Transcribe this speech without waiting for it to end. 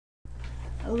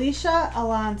Alicia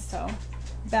Alonso,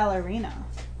 ballerina.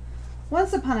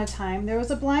 Once upon a time, there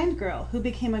was a blind girl who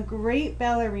became a great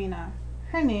ballerina.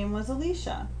 Her name was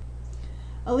Alicia.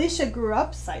 Alicia grew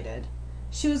up sighted.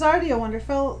 She was already a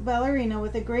wonderful ballerina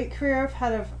with a great career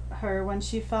ahead of her when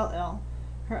she fell ill.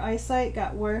 Her eyesight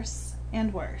got worse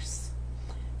and worse.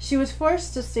 She was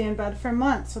forced to stay in bed for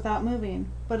months without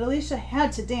moving, but Alicia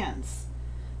had to dance.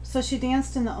 So she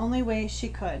danced in the only way she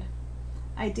could.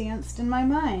 "I danced in my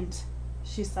mind,"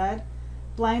 she said.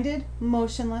 "Blinded,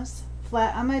 motionless,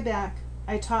 flat on my back,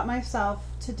 I taught myself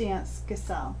to dance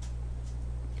Gesell."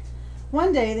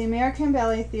 One day, the American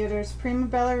Ballet Theater's prima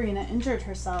ballerina injured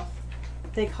herself.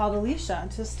 They called Alicia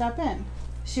to step in.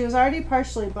 She was already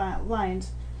partially blind,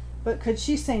 but could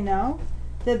she say no?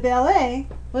 The ballet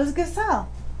was Gesell.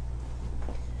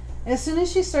 As soon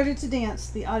as she started to dance,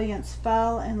 the audience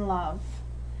fell in love.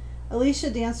 Alicia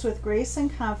danced with grace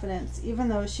and confidence, even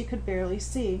though she could barely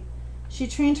see. She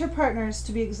trained her partners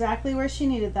to be exactly where she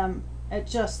needed them at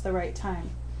just the right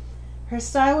time. Her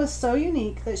style was so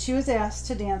unique that she was asked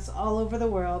to dance all over the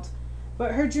world,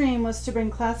 but her dream was to bring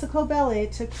classical ballet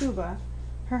to Cuba,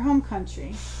 her home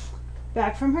country.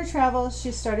 Back from her travels,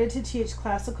 she started to teach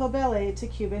classical ballet to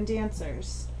Cuban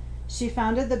dancers. She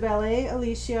founded the Ballet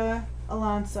Alicia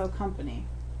Alonso Company,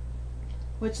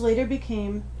 which later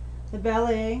became the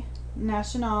Ballet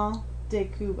Nacional de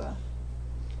Cuba.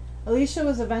 Alicia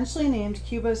was eventually named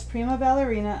Cuba's prima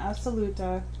ballerina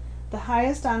absoluta, the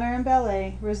highest honor in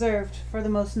ballet reserved for the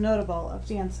most notable of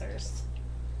dancers.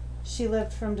 She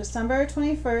lived from December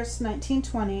 21st,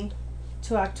 1920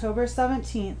 to October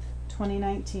 17th,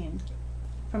 2019,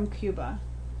 from Cuba.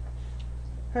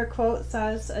 Her quote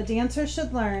says, "A dancer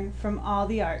should learn from all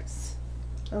the arts."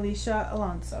 Alicia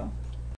Alonso.